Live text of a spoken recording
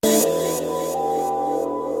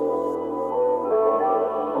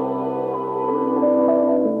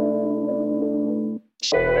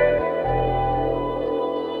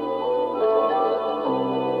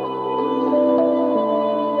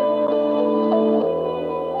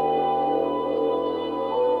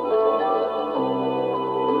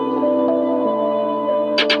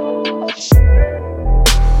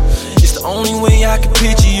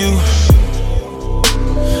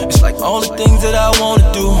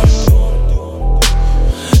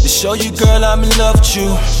show you, girl, I'm in love with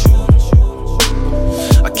you.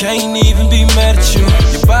 I can't even be mad at you.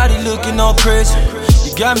 Your body looking all crazy.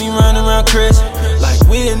 You got me running around crazy, like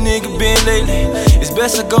where a nigga been lately. It's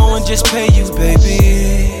best to go and just pay you,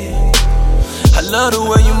 baby. I love the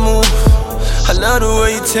way you move, I love the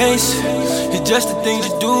way you taste. It's just the things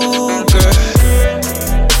you do, girl.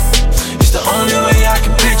 It's the only way I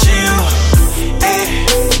can picture you,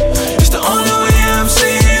 it's the only way I'm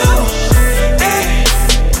seeing you,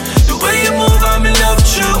 the way you move, I'm in love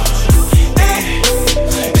with you,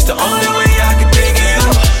 it's the only way I can think of you.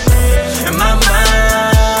 In my mind,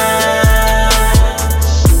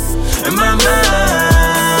 in my mind,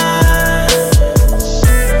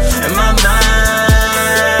 in my mind,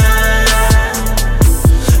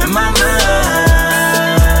 in my mind.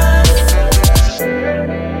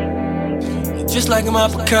 Just like my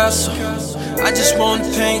Picasso, I just wanna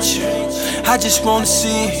paint you, I just wanna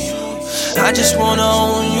see you, I just wanna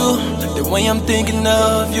own you. The way I'm thinking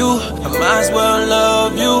of you, I might as well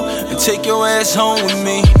love you and take your ass home with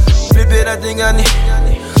me. Flip it, I think I need,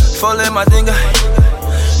 fall in my thing.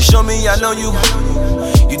 You show me I know you,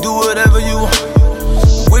 you do whatever you want.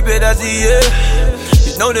 Whip it out the air,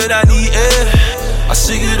 you know that I need air. I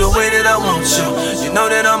see you the way that I want you, you know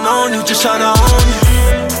that I'm on you, just tryna own you.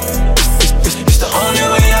 It's the only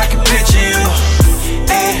way I can picture you,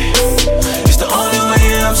 it's the only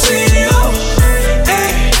way I'm seeing you,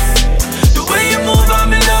 the way you move,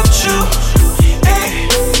 I'm in love with you,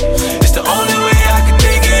 it's the only way I can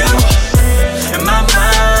think of you. In my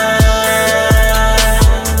mind,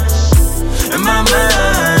 in my mind,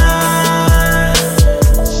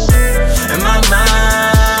 in my mind,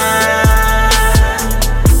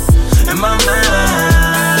 in my mind.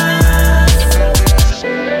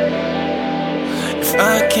 If I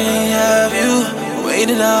can't have you the way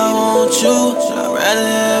that I want you, I'd rather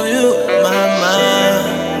have you in my mind.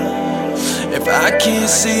 If I can't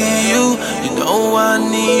see you, you know I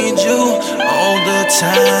need you all the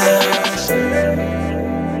time.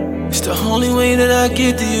 It's the only way that I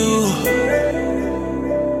get to you,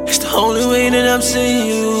 it's the only way that I'm seeing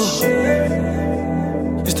you,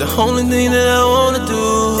 it's the only thing that I wanna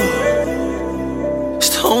do, it's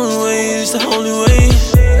the only way, it's the only way.